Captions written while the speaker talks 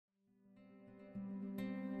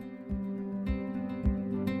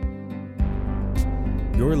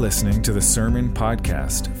You're listening to the Sermon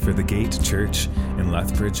Podcast for the Gate Church in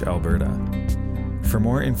Lethbridge, Alberta. For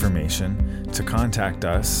more information, to contact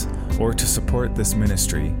us, or to support this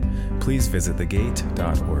ministry, please visit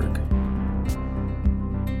thegate.org.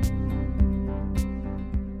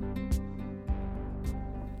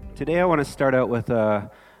 Today I want to start out with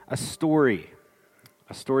a story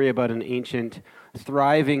about an ancient,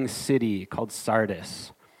 thriving city called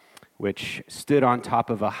Sardis, which stood on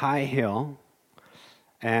top of a high hill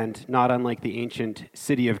and, not unlike the ancient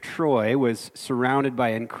city of Troy, was surrounded by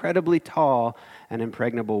incredibly tall and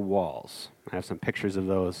impregnable walls. I have some pictures of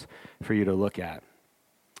those for you to look at.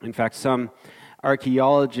 In fact, some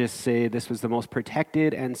archaeologists say this was the most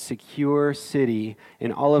protected and secure city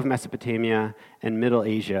in all of Mesopotamia and Middle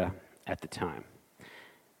Asia at the time.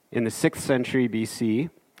 In the 6th century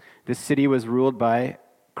BC, this city was ruled by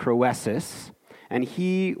Croesus, and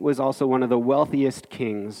he was also one of the wealthiest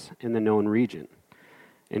kings in the known region.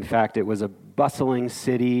 In fact, it was a bustling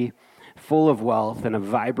city full of wealth and a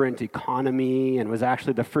vibrant economy, and was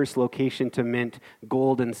actually the first location to mint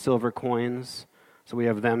gold and silver coins. So we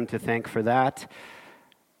have them to thank for that.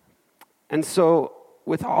 And so,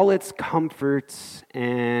 with all its comforts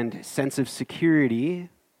and sense of security,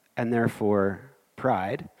 and therefore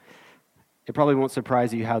pride, it probably won't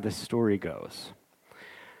surprise you how this story goes.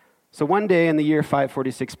 So one day in the year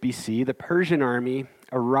 546 BC, the Persian army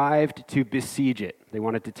arrived to besiege it. They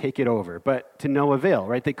wanted to take it over, but to no avail,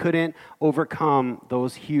 right? They couldn't overcome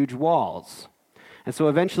those huge walls. And so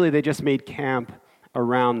eventually they just made camp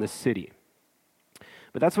around the city.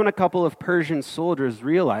 But that's when a couple of Persian soldiers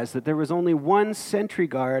realized that there was only one sentry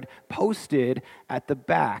guard posted at the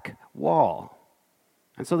back wall.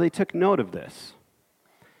 And so they took note of this.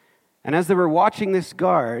 And as they were watching this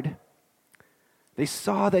guard, they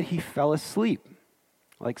saw that he fell asleep,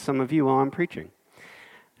 like some of you while I'm preaching.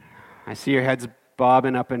 I see your heads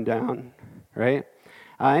bobbing up and down, right?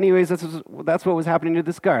 Anyways, that's what was happening to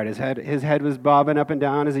this guard. His head was bobbing up and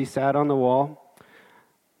down as he sat on the wall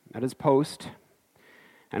at his post.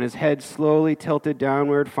 And his head slowly tilted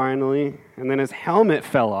downward finally, and then his helmet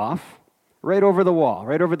fell off right over the wall,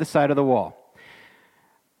 right over the side of the wall.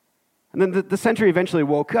 And then the sentry eventually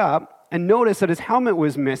woke up and noticed that his helmet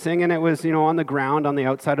was missing, and it was, on the ground on the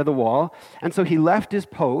outside of the wall. And so he left his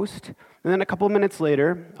post, and then a couple minutes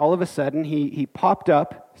later, all of a sudden, he popped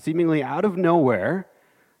up, seemingly out of nowhere,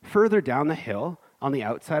 further down the hill on the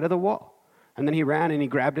outside of the wall. And then he ran and he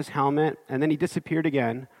grabbed his helmet, and then he disappeared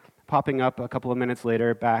again, popping up a couple of minutes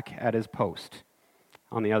later back at his post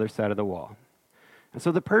on the other side of the wall. And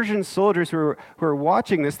so the Persian soldiers who were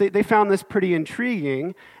watching this, they found this pretty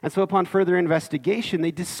intriguing. And so upon further investigation,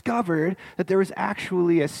 they discovered that there was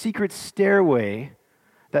actually a secret stairway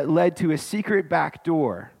that led to a secret back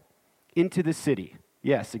door into the city.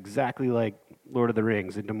 Yes, exactly like Lord of the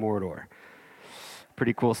Rings into Mordor.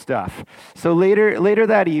 Pretty cool stuff. So later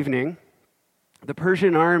that evening, the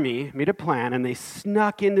Persian army made a plan, and they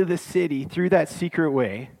snuck into the city through that secret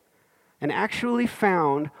way and actually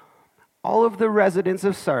found all of the residents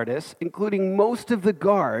of Sardis, including most of the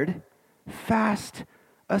guard, fast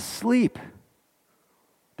asleep.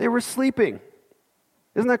 They were sleeping.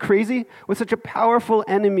 Isn't that crazy? With such a powerful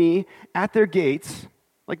enemy at their gates,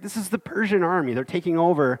 like this is the Persian army. They're taking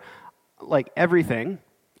over like everything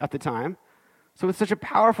at the time. So with such a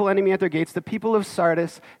powerful enemy at their gates, the people of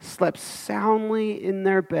Sardis slept soundly in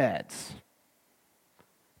their beds,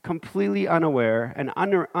 completely unaware and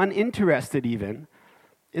uninterested even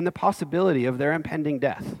in the possibility of their impending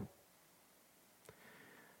death.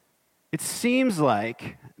 It seems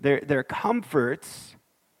like their comforts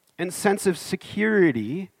and sense of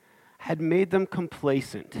security had made them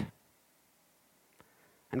complacent.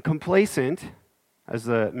 And complacent, as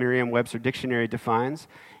the Merriam-Webster dictionary defines,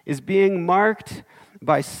 is being marked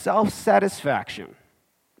by self-satisfaction,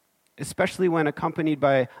 especially when accompanied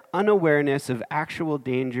by unawareness of actual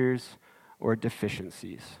dangers or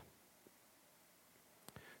deficiencies.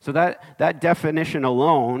 So that definition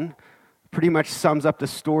alone pretty much sums up the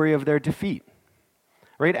story of their defeat,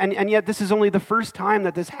 right? And yet this is only the first time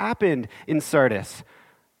that this happened in Sardis.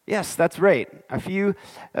 Yes, that's right. A few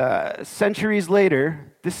centuries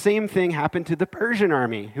later, the same thing happened to the Persian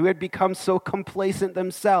army, who had become so complacent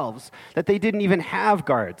themselves that they didn't even have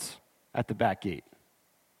guards at the back gate.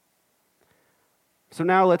 So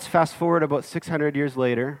now let's fast forward about 600 years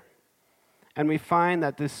later, and we find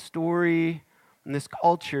that this story and this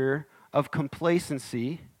culture of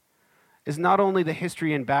complacency is not only the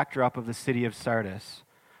history and backdrop of the city of Sardis,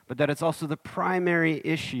 but that it's also the primary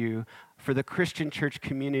issue for the Christian church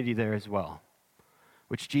community there as well,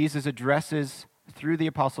 which Jesus addresses through the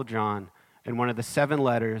Apostle John in one of the 7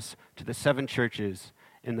 letters to the 7 churches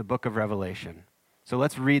in the book of Revelation. So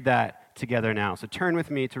let's read that together now. So turn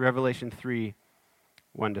with me to Revelation 3,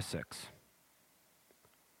 1-6.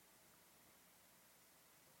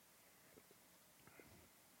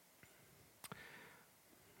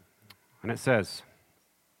 And it says,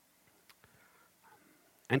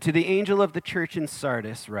 "And to the angel of the church in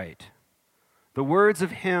Sardis write, the words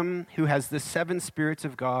of him who has the 7 spirits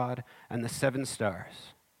of God and the 7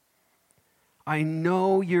 stars. I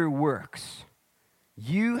know your works.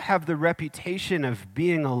 You have the reputation of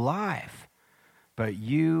being alive, but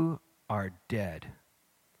you are dead.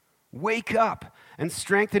 Wake up and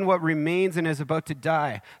strengthen what remains and is about to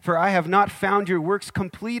die, for I have not found your works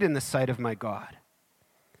complete in the sight of my God.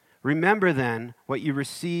 Remember then what you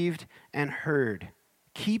received and heard.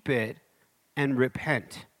 Keep it and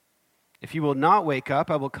repent. If you will not wake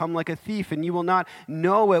up, I will come like a thief, and you will not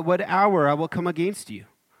know at what hour I will come against you.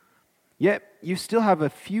 Yet you still have a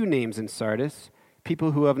few names in Sardis,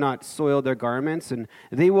 people who have not soiled their garments, and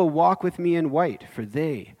they will walk with me in white, for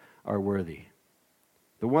they are worthy.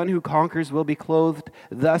 The one who conquers will be clothed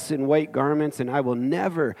thus in white garments, and I will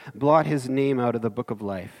never blot his name out of the book of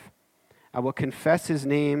life. I will confess his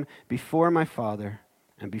name before my Father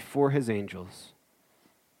and before his angels.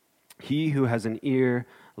 He who has an ear,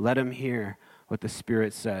 let him hear what the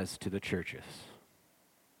Spirit says to the churches."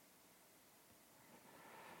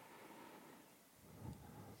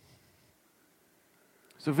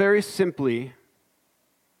 So very simply,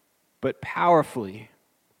 but powerfully,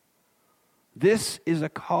 this is a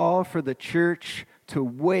call for the church to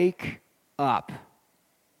wake up.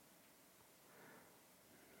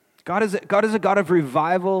 God is a God of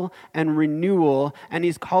revival and renewal, and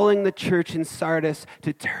he's calling the church in Sardis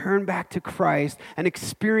to turn back to Christ and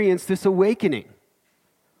experience this awakening.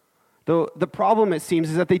 Though the problem, it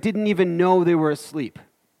seems, is that they didn't even know they were asleep.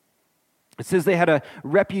 It says they had a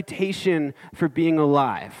reputation for being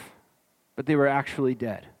alive, but they were actually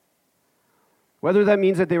dead. Whether that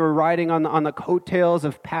means that they were riding on the coattails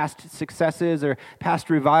of past successes or past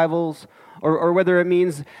revivals, or whether it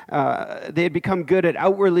means they had become good at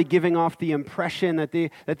outwardly giving off the impression that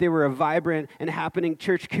they were a vibrant and happening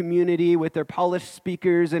church community with their polished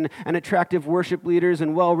speakers and attractive worship leaders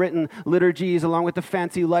and well-written liturgies, along with the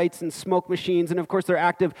fancy lights and smoke machines, and of course their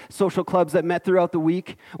active social clubs that met throughout the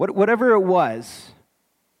week. Whatever it was,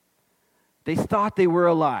 they thought they were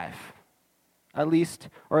alive. At least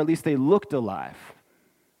they looked alive.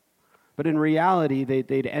 But in reality,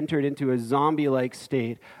 they'd entered into a zombie-like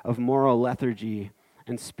state of moral lethargy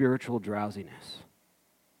and spiritual drowsiness.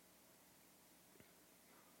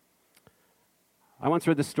 I once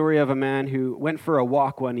read the story of a man who went for a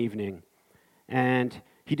walk one evening, and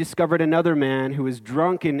he discovered another man who was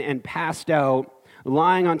drunk and passed out,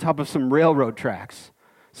 lying on top of some railroad tracks.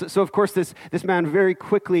 So of course, this man very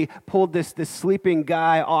quickly pulled this sleeping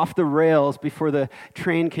guy off the rails before the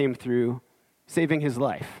train came through, saving his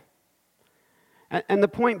life. And the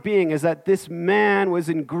point being is that this man was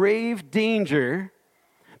in grave danger,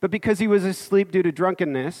 but because he was asleep due to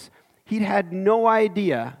drunkenness, he'd had no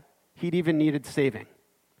idea he'd even needed saving.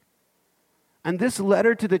 And this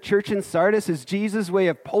letter to the church in Sardis is Jesus' way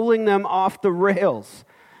of pulling them off the rails.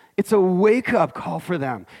 It's a wake-up call for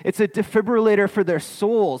them. It's a defibrillator for their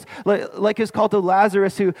souls. Like his call to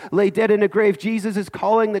Lazarus, who lay dead in a grave, Jesus is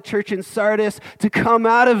calling the church in Sardis to come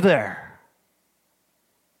out of there.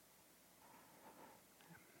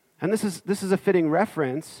 And this is a fitting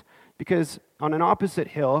reference because on an opposite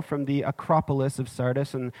hill from the Acropolis of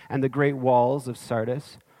Sardis and the great walls of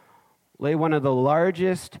Sardis lay one of the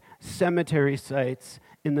largest cemetery sites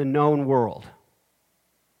in the known world.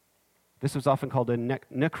 This was often called a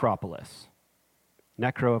necropolis.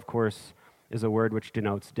 Necro, of course, is a word which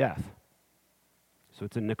denotes death. So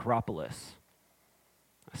it's a necropolis,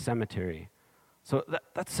 a cemetery. So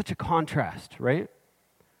that's such a contrast, right?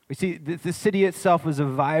 We see the city itself was a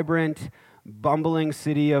vibrant, bumbling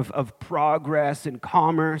city of progress and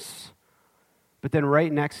commerce. But then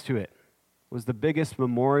right next to it was the biggest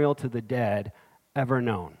memorial to the dead ever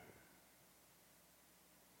known.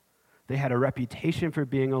 They had a reputation for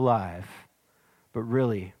being alive, but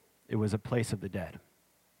really, it was a place of the dead.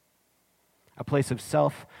 A place of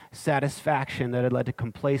self-satisfaction that had led to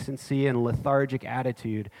complacency and a lethargic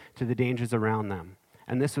attitude to the dangers around them.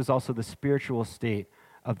 And this was also the spiritual state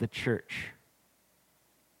of the church.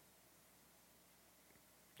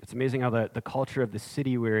 It's amazing how the culture of the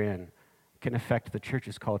city we're in can affect the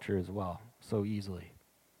church's culture as well, so easily.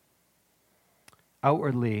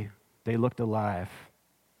 Outwardly, they looked alive.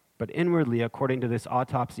 But inwardly, according to this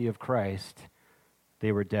autopsy of Christ,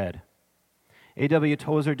 they were dead. A.W.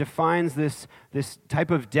 Tozer defines this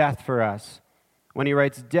type of death for us when he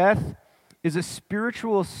writes, "Death is a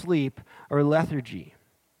spiritual sleep or lethargy.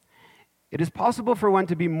 It is possible for one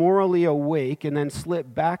to be morally awake and then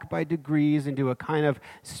slip back by degrees into a kind of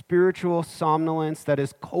spiritual somnolence that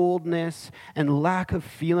is coldness and lack of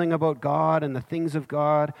feeling about God and the things of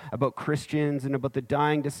God, about Christians and about the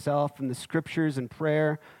dying to self and the scriptures and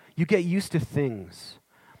prayer. You get used to things,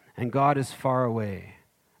 and God is far away,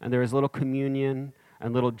 and there is little communion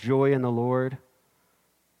and little joy in the Lord.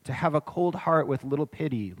 To have a cold heart with little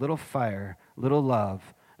pity, little fire, little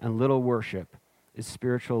love, and little worship is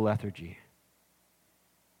spiritual lethargy.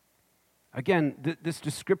 Again, this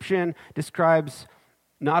description describes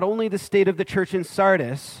not only the state of the church in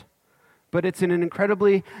Sardis, but it's an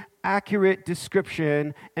incredibly accurate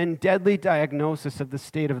description and deadly diagnosis of the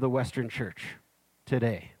state of the Western church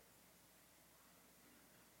today.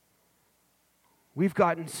 We've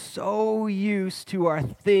gotten so used to our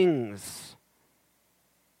things,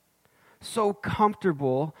 so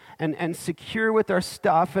comfortable and secure with our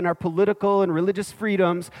stuff and our political and religious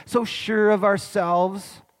freedoms, so sure of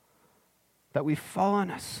ourselves, that we've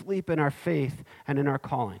fallen asleep in our faith and in our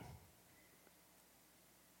calling.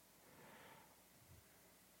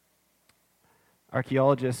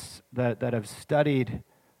 Archaeologists that have studied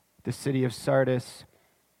the city of Sardis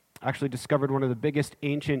actually discovered one of the biggest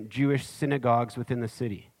ancient Jewish synagogues within the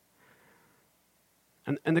city.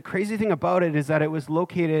 And the crazy thing about it is that it was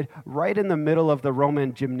located right in the middle of the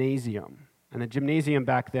Roman gymnasium. And the gymnasium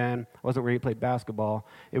back then wasn't where you played basketball.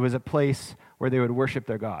 It was a place where they would worship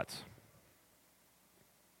their gods.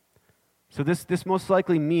 So this most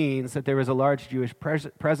likely means that there was a large Jewish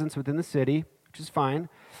presence within the city, which is fine.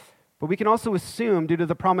 But we can also assume, due to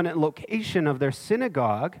the prominent location of their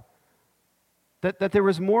synagogue, that there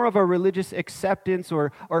was more of a religious acceptance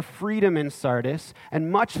or freedom in Sardis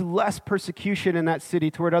and much less persecution in that city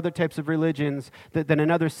toward other types of religions than in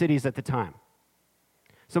other cities at the time.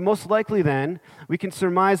 So most likely then, we can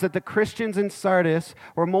surmise that the Christians in Sardis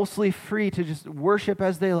were mostly free to just worship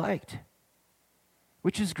as they liked,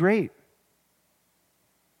 which is great.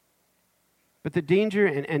 But the danger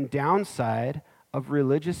and downside of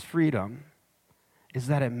religious freedom is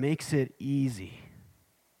that it makes it easy.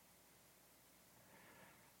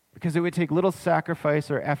 Because it would take little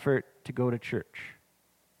sacrifice or effort to go to church.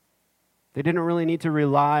 They didn't really need to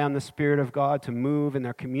rely on the Spirit of God to move in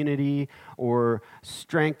their community or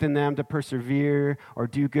strengthen them to persevere or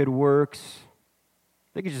do good works.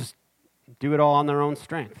 They could just do it all on their own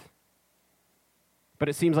strength. But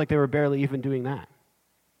it seems like they were barely even doing that.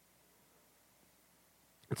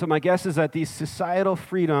 And so my guess is that these societal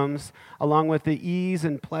freedoms, along with the ease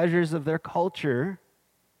and pleasures of their culture,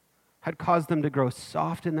 had caused them to grow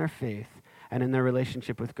soft in their faith and in their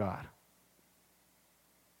relationship with God.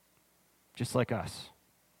 Just like us.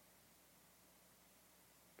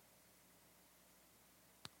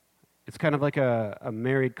 It's kind of like a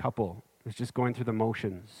married couple who's just going through the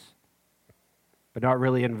motions, but not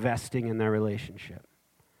really investing in their relationship,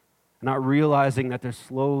 not realizing that they're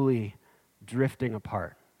slowly drifting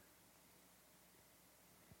apart.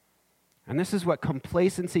 And this is what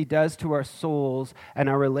complacency does to our souls and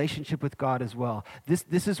our relationship with God as well.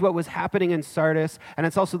 This is what was happening in Sardis, and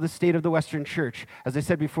it's also the state of the Western church, as I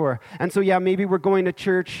said before. And so, maybe we're going to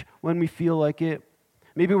church when we feel like it.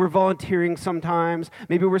 Maybe we're volunteering sometimes.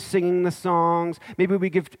 Maybe we're singing the songs. Maybe we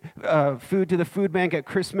give food to the food bank at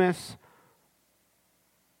Christmas.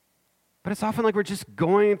 But it's often like we're just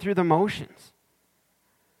going through the motions.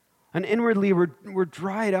 And inwardly, we're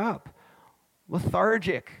dried up,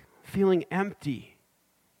 lethargic, feeling empty,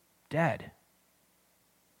 dead,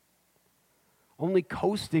 only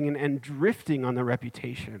coasting and drifting on the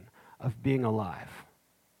reputation of being alive.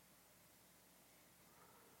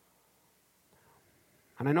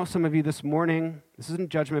 And I know some of you this morning, this isn't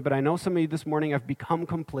judgment, but I know some of you this morning have become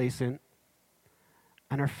complacent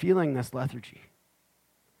and are feeling this lethargy.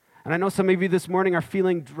 And I know some of you this morning are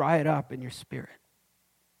feeling dried up in your spirit.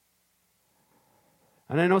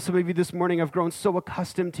 And I know some of you this morning have grown so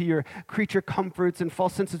accustomed to your creature comforts and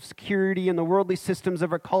false sense of security and the worldly systems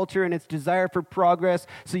of our culture and its desire for progress,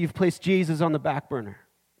 so you've placed Jesus on the back burner.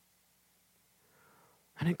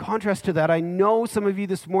 And in contrast to that, I know some of you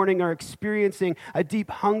this morning are experiencing a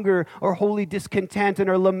deep hunger or holy discontent and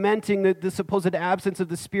are lamenting the supposed absence of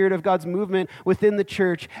the Spirit of God's movement within the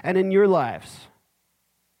church and in your lives.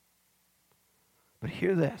 But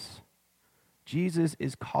hear this. Jesus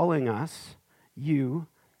is calling us, you,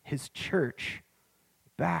 his church,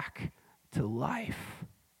 back to life.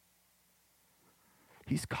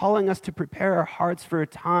 He's calling us to prepare our hearts for a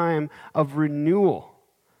time of renewal,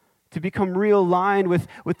 to become realigned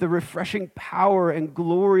with the refreshing power and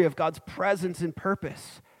glory of God's presence and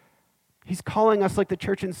purpose, He's calling us, like the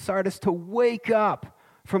church in Sardis, to wake up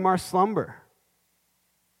from our slumber.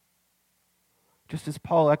 Just as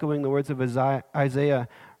Paul, echoing the words of Isaiah,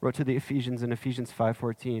 wrote to the Ephesians in Ephesians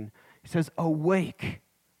 5:14, he says, "Awake,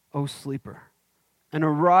 O sleeper, and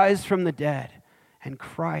arise from the dead, and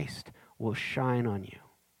Christ will shine on you."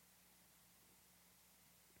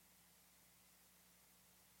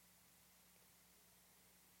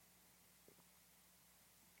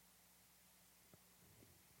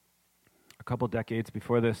 A couple decades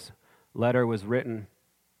before this letter was written,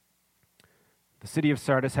 the city of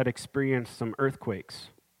Sardis had experienced some earthquakes.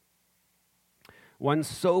 One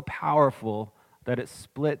so powerful that it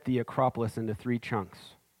split the Acropolis into 3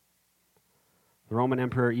 chunks. The Roman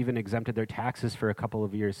emperor even exempted their taxes for a couple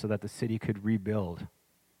of years so that the city could rebuild.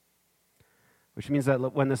 Which means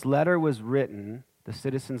that when this letter was written, the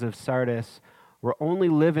citizens of Sardis were only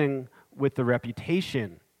living with the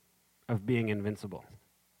reputation of being invincible,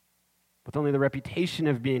 with only the reputation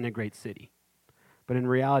of being a great city. But in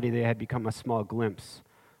reality, they had become a small glimpse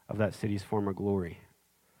of that city's former glory.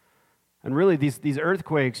 And really, these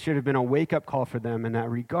earthquakes should have been a wake-up call for them in that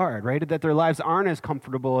regard, right? That their lives aren't as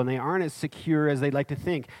comfortable and they aren't as secure as they'd like to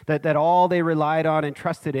think. That all they relied on and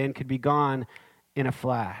trusted in could be gone in a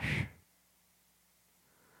flash.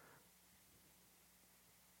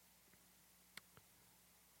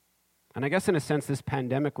 And I guess in a sense, this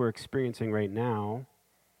pandemic we're experiencing right now,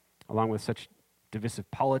 along with such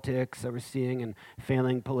divisive politics that we're seeing and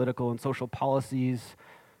failing political and social policies,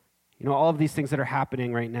 all of these things that are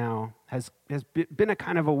happening right now has been a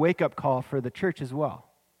kind of a wake-up call for the church as well.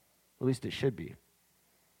 At least it should be.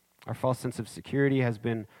 Our false sense of security has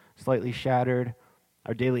been slightly shattered.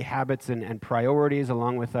 Our daily habits and priorities,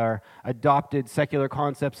 along with our adopted secular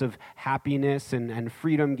concepts of happiness and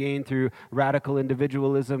freedom gained through radical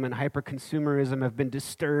individualism and hyper-consumerism, have been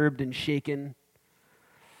disturbed and shaken.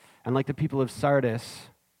 And like the people of Sardis,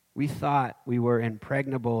 we thought we were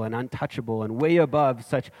impregnable and untouchable and way above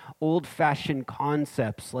such old-fashioned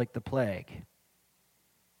concepts like the plague.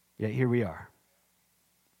 Yet here we are.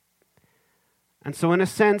 And so in a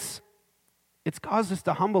sense, it's caused us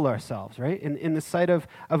to humble ourselves, right, in the sight of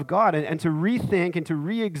God, and to rethink and to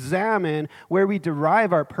re-examine where we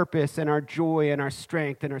derive our purpose and our joy and our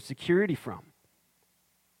strength and our security from.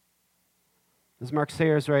 As Mark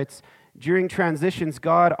Sayers writes, during transitions,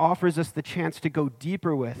 God offers us the chance to go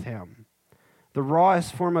deeper with Him. The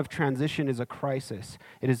rawest form of transition is a crisis.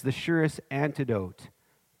 It is the surest antidote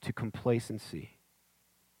to complacency.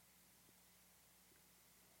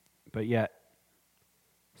 But yet,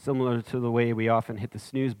 similar to the way we often hit the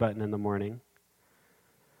snooze button in the morning,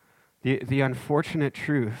 the unfortunate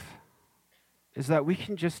truth is that we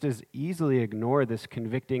can just as easily ignore this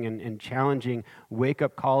convicting and challenging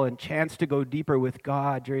wake-up call and chance to go deeper with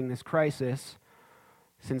God during this crisis,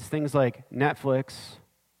 since things like Netflix,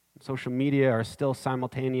 social media are still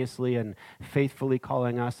simultaneously and faithfully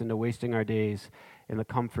calling us into wasting our days in the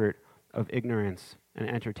comfort of ignorance and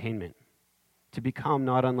entertainment, to become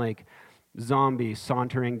not unlike zombies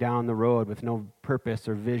sauntering down the road with no purpose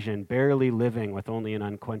or vision, barely living with only an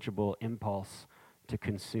unquenchable impulse to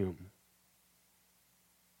consume.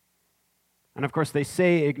 And of course, they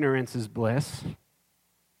say ignorance is bliss,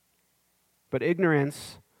 but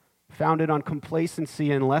ignorance founded on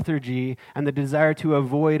complacency and lethargy and the desire to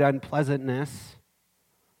avoid unpleasantness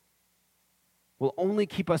will only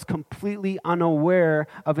keep us completely unaware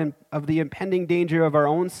of the impending danger of our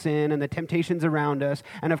own sin and the temptations around us,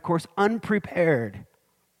 and of course, unprepared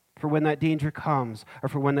for when that danger comes or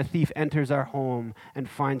for when the thief enters our home and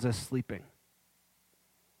finds us sleeping.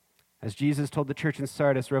 As Jesus told the church in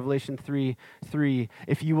Sardis, Revelation 3:3,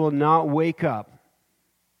 if you will not wake up,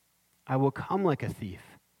 I will come like a thief,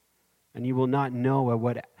 and you will not know at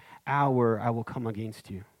what hour I will come against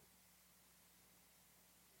you.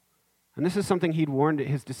 And this is something he'd warned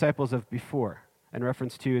his disciples of before, in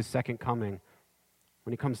reference to his second coming,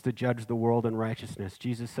 when he comes to judge the world in righteousness.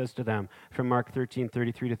 Jesus says to them, from Mark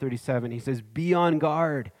 13:33-37, he says, be on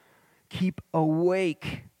guard, keep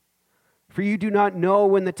awake, for you do not know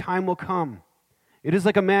when the time will come. It is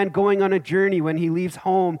like a man going on a journey when he leaves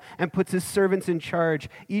home and puts his servants in charge,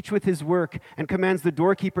 each with his work, and commands the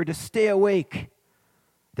doorkeeper to stay awake.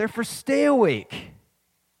 Therefore, stay awake.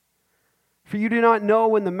 For you do not know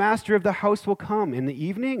when the master of the house will come, in the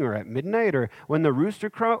evening or at midnight, or when the rooster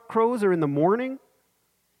crows, or in the morning,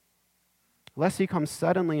 lest he come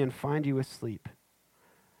suddenly and find you asleep.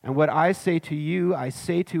 And what I say to you, I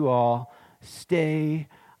say to all, stay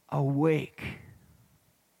awake.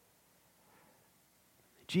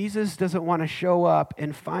 Jesus doesn't want to show up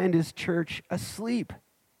and find his church asleep.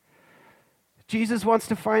 Jesus wants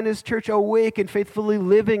to find his church awake and faithfully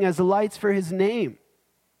living as lights for his name.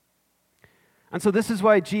 And so this is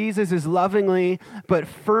why Jesus is lovingly but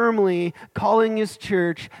firmly calling his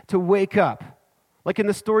church to wake up. Like in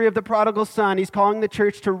the story of the prodigal son, he's calling the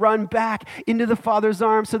church to run back into the Father's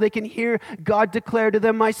arms so they can hear God declare to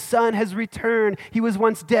them, "My son has returned. He was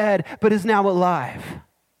once dead, but is now alive."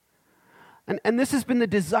 And this has been the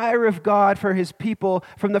desire of God for his people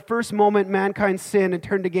from the first moment mankind sinned and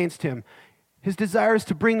turned against him. His desire is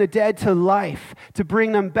to bring the dead to life, to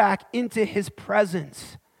bring them back into his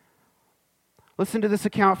presence. Listen to this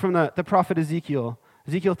account from the prophet Ezekiel.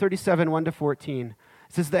 Ezekiel 37, 1-14.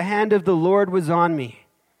 It says, "The hand of the Lord was on me,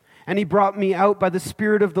 and he brought me out by the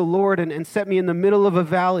Spirit of the Lord and set me in the middle of a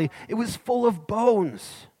valley. It was full of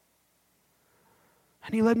bones.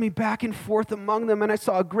 And he led me back and forth among them, and I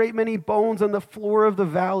saw a great many bones on the floor of the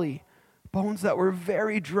valley, bones that were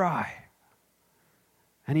very dry.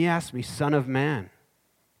 And he asked me, 'Son of man,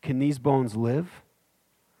 can these bones live?'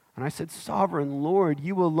 And I said, 'Sovereign Lord,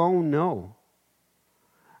 you alone know.'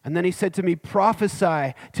 And then he said to me,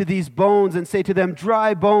 'Prophesy to these bones and say to them,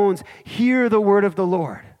 dry bones, hear the word of the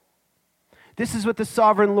Lord. This is what the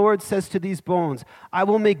sovereign Lord says to these bones. I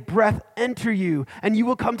will make breath enter you, and you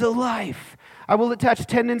will come to life. I will attach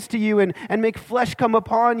tendons to you and make flesh come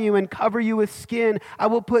upon you and cover you with skin. I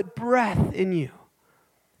will put breath in you,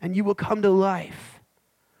 and you will come to life.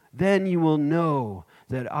 Then you will know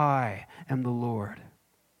that I am the Lord.'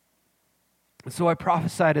 So I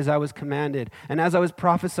prophesied as I was commanded. And as I was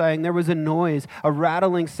prophesying, there was a noise, a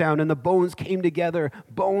rattling sound, and the bones came together,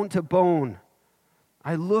 bone to bone.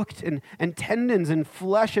 I looked, and tendons and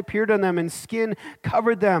flesh appeared on them, and skin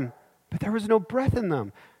covered them, but there was no breath in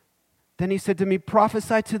them. Then he said to me,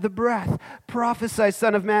 'Prophesy to the breath. Prophesy,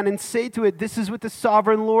 Son of Man, and say to it, this is what the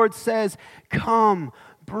sovereign Lord says. Come,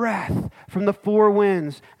 breath from the four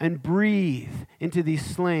winds, and breathe into these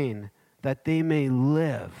slain, that they may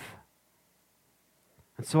live.'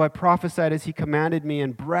 And so I prophesied as he commanded me,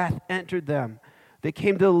 and breath entered them. They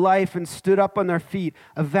came to life and stood up on their feet,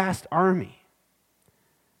 a vast army.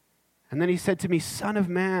 And then he said to me, 'Son of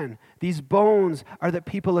man, these bones are the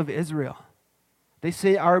people of Israel. They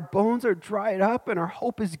say, our bones are dried up and our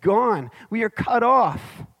hope is gone. We are cut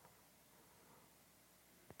off.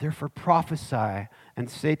 Therefore prophesy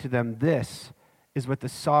and say to them, this is what the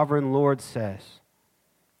sovereign Lord says.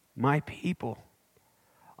 My people,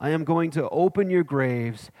 I am going to open your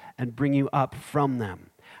graves and bring you up from them.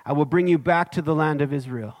 I will bring you back to the land of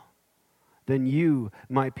Israel. Then you,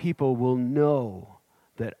 my people, will know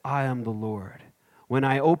that I am the Lord. When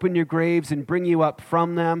I open your graves and bring you up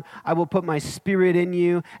from them, I will put my spirit in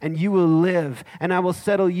you, and you will live, and I will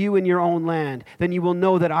settle you in your own land. Then you will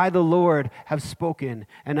know that I, the Lord, have spoken,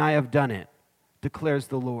 and I have done it, declares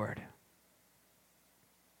the Lord."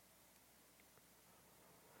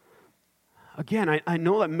 Again, I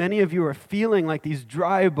know that many of you are feeling like these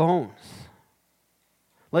dry bones.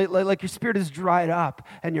 Like your spirit is dried up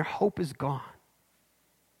and your hope is gone.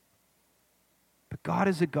 But God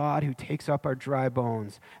is a God who takes up our dry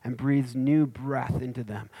bones and breathes new breath into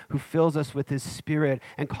them, who fills us with his Spirit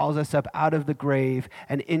and calls us up out of the grave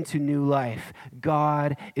and into new life.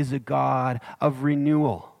 God is a God of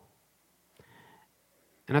renewal.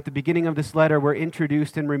 And at the beginning of this letter, we're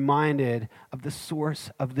introduced and reminded of the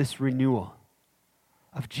source of this renewal,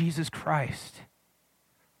 of Jesus Christ,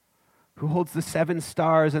 who holds the 7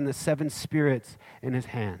 stars and the 7 spirits in his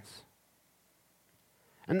hands.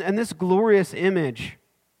 And this glorious image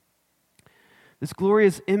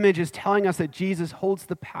is telling us that Jesus holds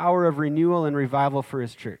the power of renewal and revival for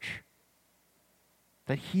his church.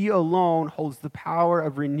 That he alone holds the power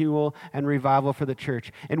of renewal and revival for the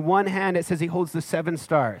church. In one hand, it says he holds the 7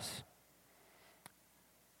 stars,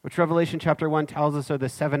 which Revelation chapter 1 tells us are the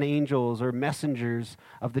 7 angels or messengers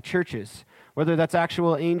of the churches. Whether that's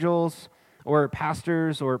actual angels or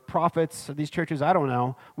pastors or prophets of these churches, I don't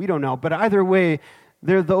know. We don't know. But either way,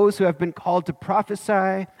 they're those who have been called to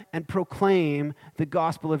prophesy and proclaim the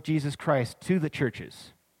gospel of Jesus Christ to the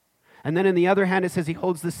churches. And then in the other hand, it says he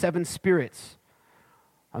holds the 7 spirits.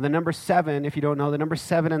 The number 7, if you don't know, the number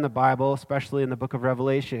 7 in the Bible, especially in the book of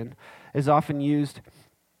Revelation, is often used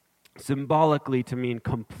symbolically to mean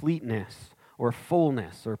completeness or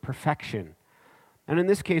fullness or perfection. And in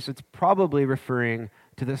this case, it's probably referring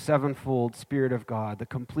to the 7-fold Spirit of God, the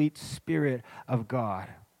complete Spirit of God,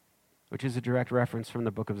 which is a direct reference from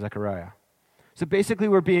the book of Zechariah. So basically,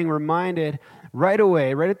 we're being reminded right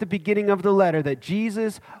away, right at the beginning of the letter, that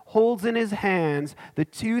Jesus holds in his hands the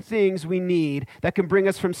 2 things we need that can bring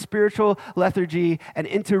us from spiritual lethargy and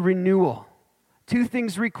into renewal. 2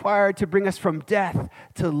 things required to bring us from death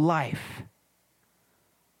to life.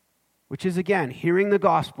 which is, again, hearing the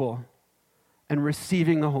gospel and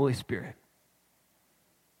receiving the Holy Spirit.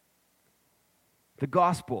 The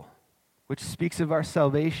gospel, which speaks of our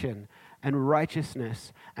salvation and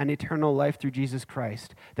righteousness and eternal life through Jesus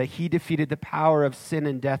Christ, that he defeated the power of sin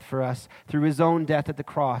and death for us through his own death at the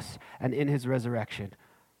cross and in his resurrection.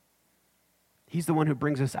 He's the one who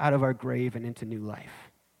brings us out of our grave and into new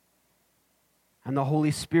life. And the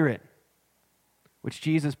Holy Spirit, which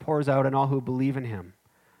Jesus pours out on all who believe in him,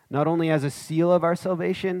 not only as a seal of our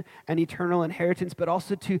salvation and eternal inheritance, but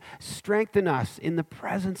also to strengthen us in the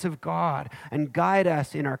presence of God and guide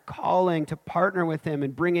us in our calling to partner with him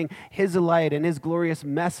in bringing his light and his glorious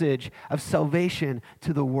message of salvation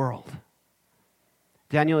to the world.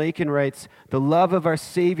 Daniel Aiken writes, the love our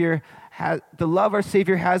Savior has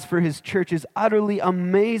for his church is utterly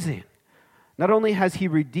amazing. Not only has he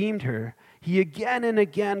redeemed her, he again and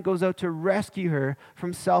again goes out to rescue her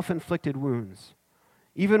from self-inflicted wounds.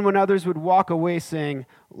 Even when others would walk away saying,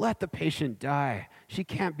 let the patient die, she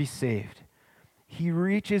can't be saved, he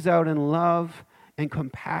reaches out in love and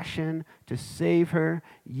compassion to save her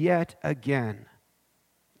yet again.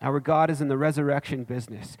 Our God is in the resurrection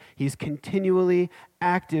business. He's continually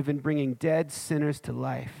active in bringing dead sinners to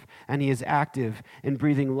life, and he is active in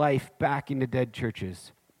breathing life back into dead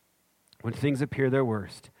churches. When things appear their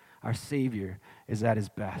worst, our Savior is at his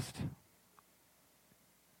best.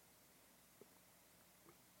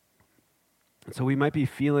 And so we might be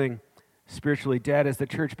feeling spiritually dead as the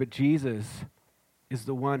church, but Jesus is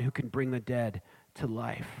the one who can bring the dead to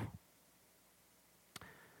life.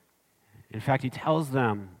 In fact, he tells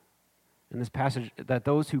them in this passage that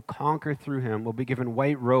those who conquer through him will be given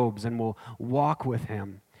white robes and will walk with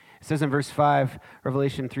him. It says in verse 5,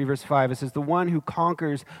 Revelation 3, verse 5, it says, the one who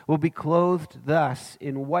conquers will be clothed thus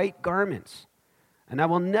in white garments, and I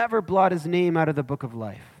will never blot his name out of the book of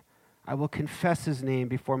life. I will confess his name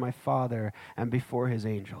before my Father and before his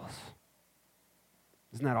angels.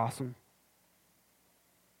 Isn't that awesome?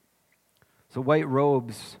 So white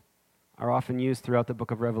robes are often used throughout the book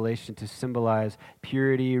of Revelation to symbolize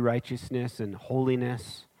purity, righteousness, and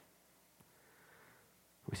holiness.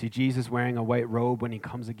 We see Jesus wearing a white robe when he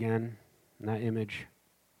comes again in that image.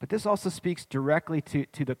 But this also speaks directly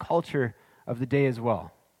to the culture of the day as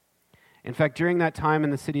well. In fact, during that time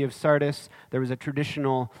in the city of Sardis, there was a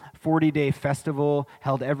traditional 40-day festival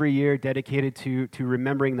held every year dedicated to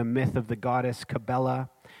remembering the myth of the goddess Cabela.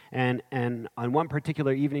 And on one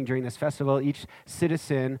particular evening during this festival, each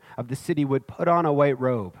citizen of the city would put on a white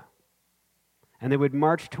robe, and they would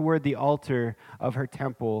march toward the altar of her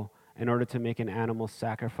temple in order to make an animal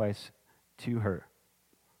sacrifice to her.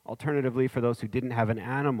 Alternatively, for those who didn't have an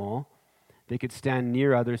animal, they could stand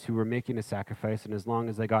near others who were making a sacrifice, and as long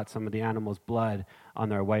as they got some of the animal's blood on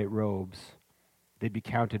their white robes, they'd be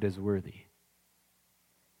counted as worthy.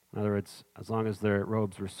 In other words, as long as their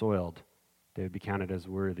robes were soiled, they would be counted as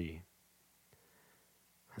worthy.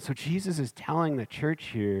 So Jesus is telling the church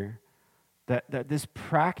here that this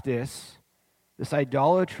practice, this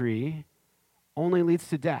idolatry, only leads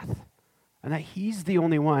to death, and that he's the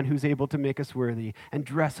only one who's able to make us worthy and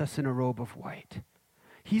dress us in a robe of white.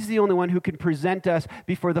 He's the only one who can present us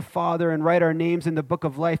before the Father and write our names in the book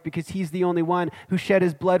of life, because he's the only one who shed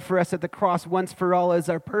his blood for us at the cross once for all as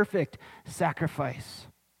our perfect sacrifice.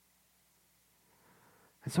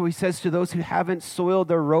 And so he says to those who haven't soiled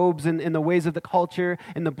their robes in the ways of the culture,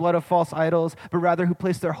 in the blood of false idols, but rather who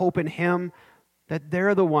place their hope in him, that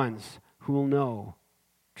they're the ones who will know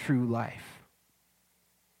true life.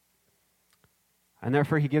 And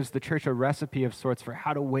therefore he gives the church a recipe of sorts for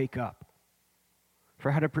how to wake up,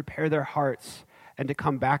 for how to prepare their hearts and to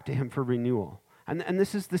come back to him for renewal. And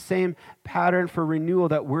this is the same pattern for renewal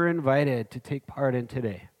that we're invited to take part in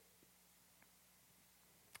today.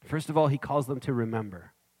 First of all, he calls them to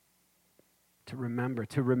remember. To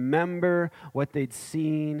remember what they'd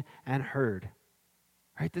seen and heard.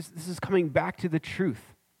 Right? This is coming back to the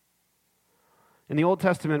truth. In the Old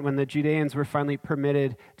Testament, when the Judeans were finally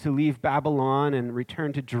permitted to leave Babylon and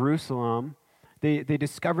return to Jerusalem, they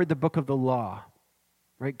discovered the book of the law,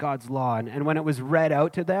 right? God's law. And when it was read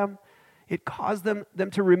out to them, it caused them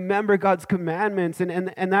to remember God's commandments,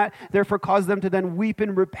 and that therefore caused them to then weep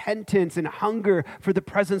in repentance and hunger for the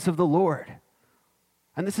presence of the Lord.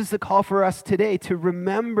 And this is the call for us today, to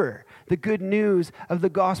remember the good news of the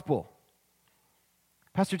gospel.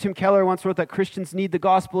 Pastor Tim Keller once wrote that Christians need the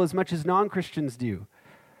gospel as much as non-Christians do.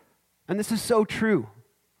 And this is so true.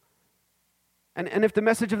 And if the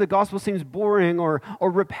message of the gospel seems boring or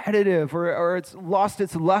repetitive or it's lost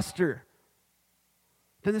its luster,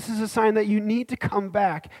 then this is a sign that you need to come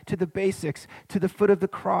back to the basics, to the foot of the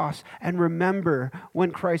cross, and remember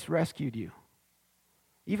when Christ rescued you.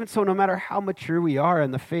 Even so, no matter how mature we are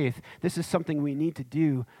in the faith, this is something we need to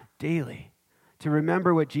do daily. To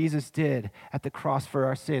remember what Jesus did at the cross for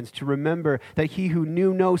our sins. To remember that he who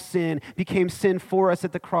knew no sin became sin for us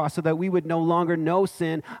at the cross so that we would no longer know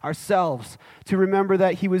sin ourselves. To remember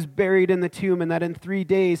that he was buried in the tomb and that in 3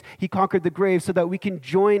 days he conquered the grave so that we can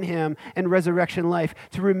join him in resurrection life.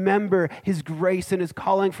 To remember his grace and his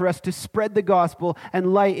calling for us to spread the gospel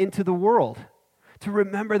and light into the world. To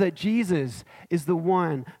remember that Jesus is the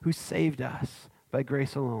one who saved us by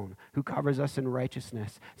grace alone, who covers us in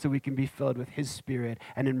righteousness so we can be filled with his Spirit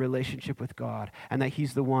and in relationship with God, and that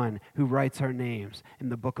he's the one who writes our names in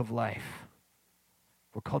the book of life.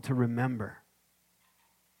 We're called to remember.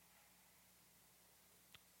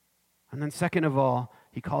 And then second of all,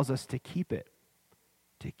 he calls us to keep it,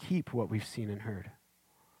 to keep what we've seen and heard.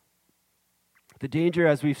 The danger,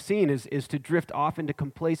 as we've seen, is to drift off into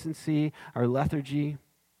complacency or lethargy,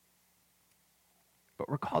 but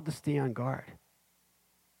we're called to stay on guard,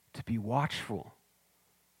 to be watchful,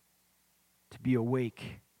 to be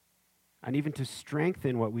awake, and even to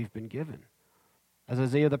strengthen what we've been given. As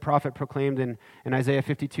Isaiah the prophet proclaimed in Isaiah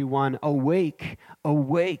 52:1, "Awake,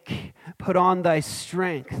 awake, put on thy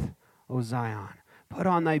strength, O Zion. Put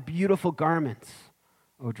on thy beautiful garments,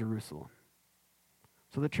 O Jerusalem."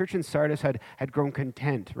 So the church in Sardis had grown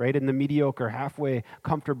content, right, in the mediocre, halfway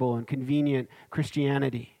comfortable and convenient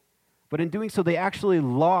Christianity. But in doing so, they actually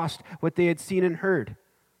lost what they had seen and heard.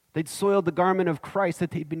 They'd soiled the garment of Christ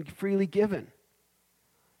that they'd been freely given.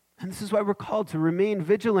 And this is why we're called to remain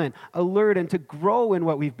vigilant, alert, and to grow in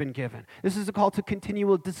what we've been given. This is a call to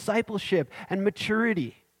continual discipleship and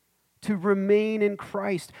maturity, to remain in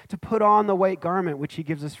Christ, to put on the white garment which he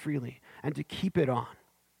gives us freely, and to keep it on.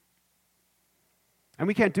 And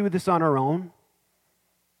we can't do this on our own.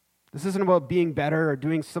 This isn't about being better or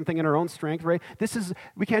doing something in our own strength, right?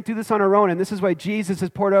 We can't do this on our own, and this is why Jesus has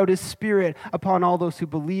poured out his Spirit upon all those who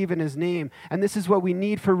believe in his name. And this is what we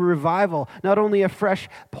need for revival, not only a fresh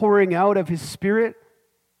pouring out of his Spirit,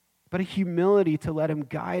 but a humility to let him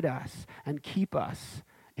guide us and keep us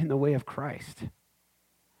in the way of Christ.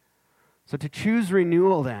 So to choose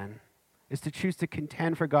renewal then is to choose to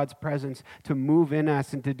contend for God's presence, to move in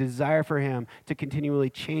us, and to desire for him to continually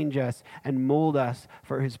change us and mold us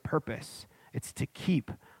for his purpose. It's to keep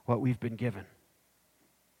what we've been given.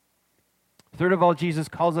 Third of all, Jesus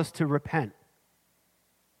calls us to repent.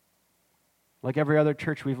 Like every other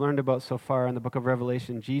church we've learned about so far in the book of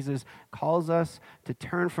Revelation, Jesus calls us to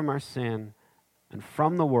turn from our sin and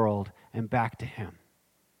from the world and back to him.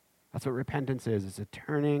 That's what repentance is. It's a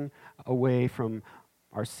turning away from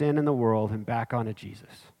our sin in the world and back onto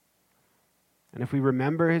Jesus. And if we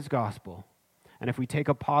remember his gospel, and if we take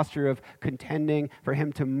a posture of contending for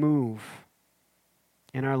him to move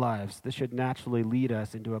in our lives, this should naturally lead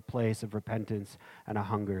us into a place of repentance and a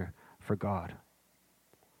hunger for God.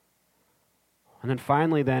 And then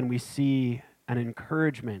finally, then, we see an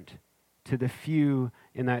encouragement to the few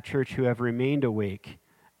in that church who have remained awake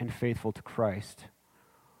and faithful to Christ.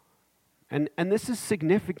 And this is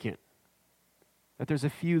significant, that there's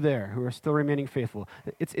a few there who are still remaining faithful.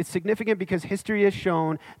 It's significant because history has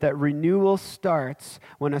shown that renewal starts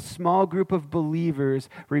when a small group of believers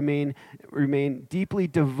remain deeply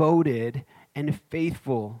devoted and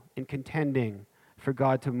faithful in contending for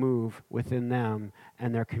God to move within them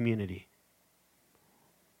and their community.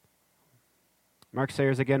 Mark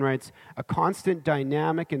Sayers again writes, "A constant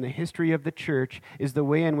dynamic in the history of the church is the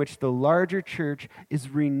way in which the larger church is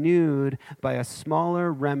renewed by a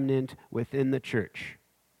smaller remnant within the church.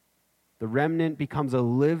 The remnant becomes a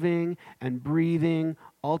living and breathing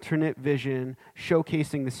alternate vision,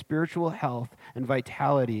 showcasing the spiritual health and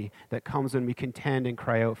vitality that comes when we contend and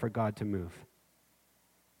cry out for God to move."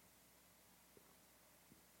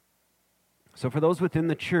 So for those within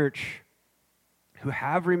the church who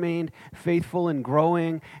have remained faithful and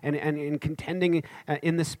growing and contending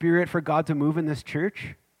in the Spirit for God to move in this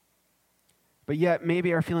church, but yet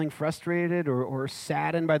maybe are feeling frustrated or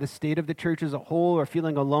saddened by the state of the church as a whole, or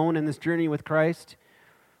feeling alone in this journey with Christ,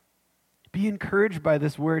 be encouraged by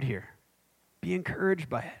this word here. Be encouraged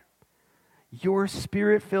by it. Your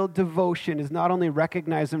Spirit-filled devotion is not only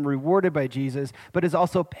recognized and rewarded by Jesus, but is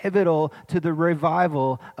also pivotal to the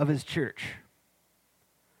revival of his church.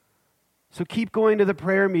 So keep going to the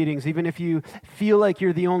prayer meetings, even if you feel like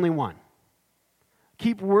you're the only one.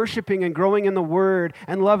 Keep worshiping and growing in the Word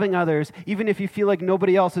and loving others, even if you feel like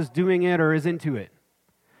nobody else is doing it or is into it.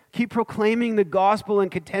 Keep proclaiming the gospel and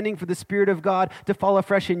contending for the Spirit of God to fall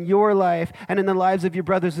afresh in your life and in the lives of your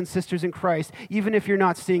brothers and sisters in Christ, even if you're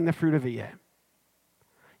not seeing the fruit of it yet.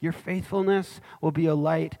 Your faithfulness will be a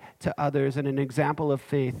light to others and an example of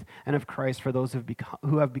faith and of Christ for those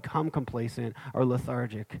who have become complacent or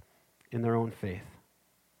lethargic in their own faith.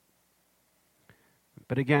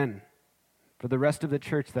 But again, for the rest of the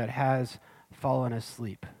church that has fallen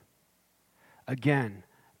asleep, again,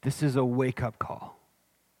 this is a wake-up call.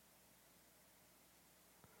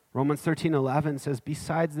 Romans 13:11 says,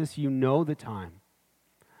 "Besides this, you know the time,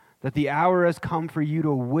 that the hour has come for you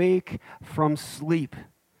to wake from sleep.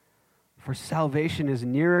 For salvation is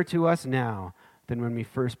nearer to us now than when we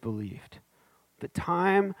first believed." The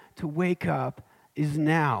time to wake up is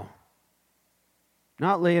now.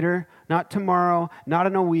 Not later, not tomorrow, not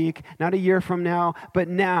in a week, not a year from now, but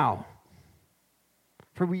now.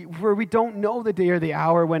 For we don't know the day or the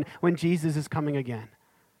hour when Jesus is coming again.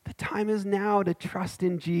 The time is now to trust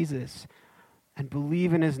in Jesus and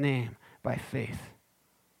believe in his name by faith.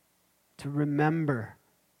 To remember,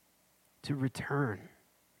 to return.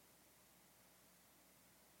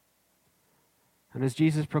 And as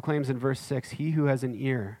Jesus proclaims in verse 6, "He who has an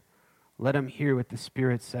ear, let him hear what the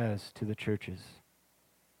Spirit says to the churches."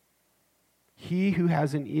 He who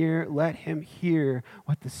has an ear, let him hear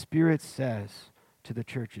what the Spirit says to the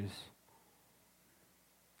churches.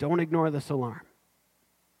 Don't ignore this alarm.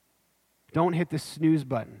 Don't hit the snooze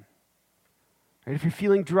button. Right? If you're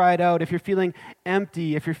feeling dried out, if you're feeling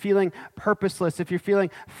empty, if you're feeling purposeless, if you're feeling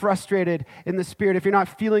frustrated in the Spirit, if you're not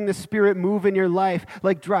feeling the Spirit move in your life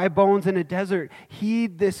like dry bones in a desert,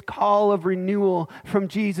 heed this call of renewal from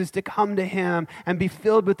Jesus to come to him and be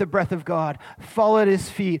filled with the breath of God. Fall at his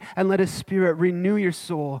feet and let his Spirit renew your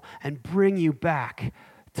soul and bring you back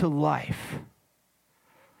to life.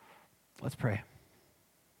 Let's pray.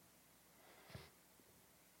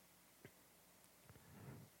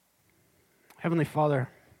 Heavenly Father,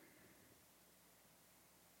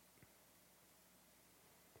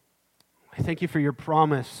 I thank you for your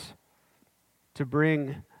promise to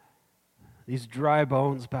bring these dry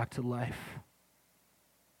bones back to life.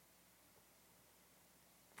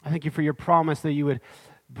 I thank you for your promise that you would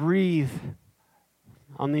breathe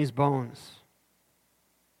on these bones,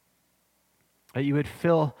 that you would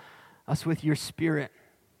fill us with your Spirit,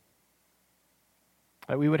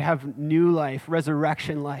 that we would have new life,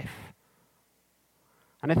 resurrection life.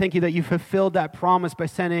 And I thank you that you fulfilled that promise by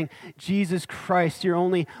sending Jesus Christ, your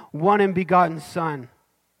only one and begotten Son,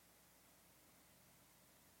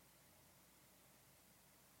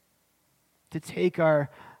 to take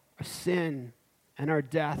our sin and our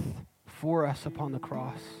death for us upon the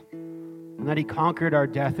cross. And that he conquered our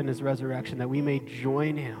death in his resurrection, that we may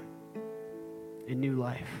join him in new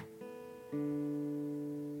life.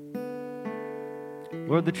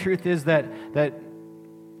 Lord, the truth is that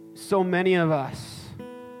so many of us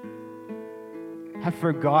have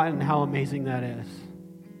forgotten how amazing that is.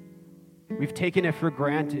 We've taken it for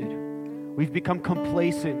granted. We've become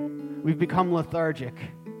complacent. We've become lethargic.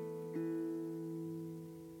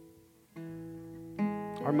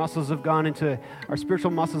 Our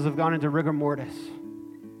spiritual muscles have gone into rigor mortis.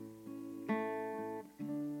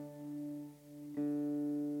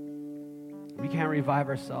 We can't revive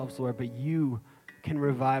ourselves, Lord, but you can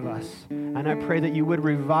revive us. And I pray that you would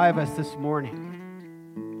revive us this morning.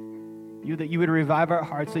 That you would revive our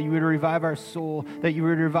hearts, that you would revive our soul, that you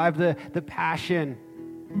would revive the passion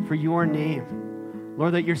for your name.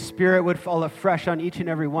 Lord, that your Spirit would fall afresh on each and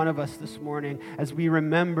every one of us this morning as we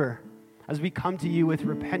remember, as we come to you with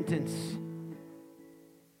repentance,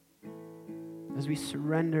 as we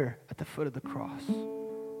surrender at the foot of the cross.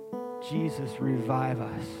 Jesus, revive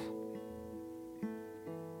us.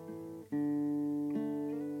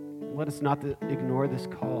 Let us not ignore this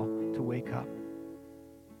call to wake up.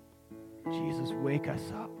 Jesus, wake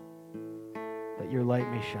us up, that your light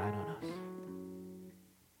may shine on us.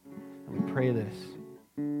 And we pray this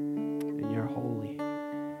in your holy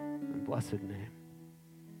and blessed name,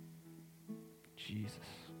 Jesus.